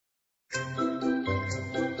We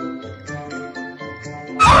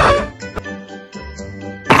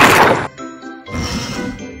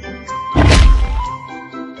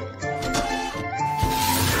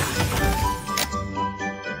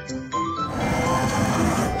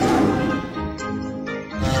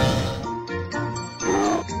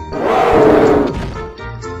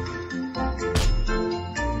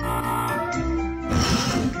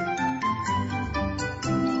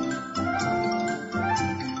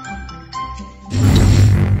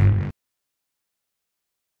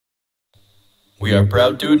are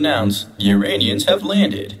proud to announce the Iranians have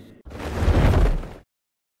landed.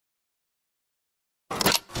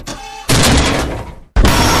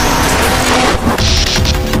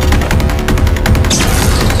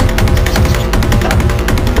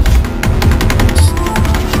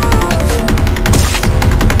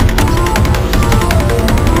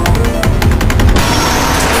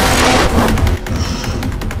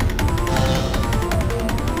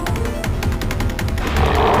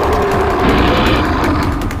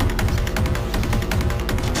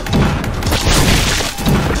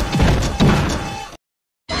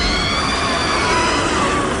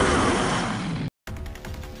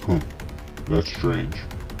 That's strange.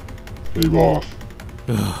 Hey boss.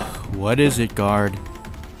 What is it, guard?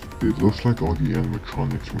 It looks like all the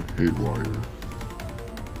animatronics went haywire.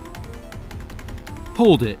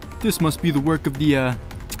 Hold it. This must be the work of the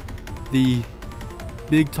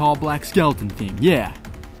big tall black skeleton thing. Yeah.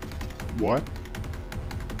 What?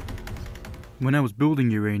 When I was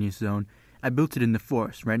building Uranus Zone, I built it in the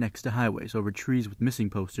forest right next to highways over trees with missing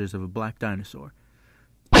posters of a black dinosaur.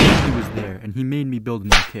 He was there, and he made me build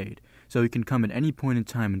an arcade, so he can come at any point in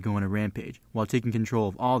time and go on a rampage, while taking control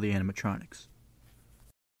of all the animatronics.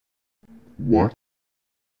 What?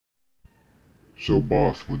 So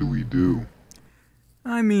boss, what do we do?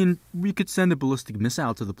 I mean, we could send a ballistic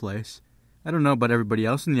missile to the place. I don't know about everybody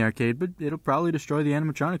else in the arcade, but it'll probably destroy the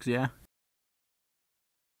animatronics, yeah.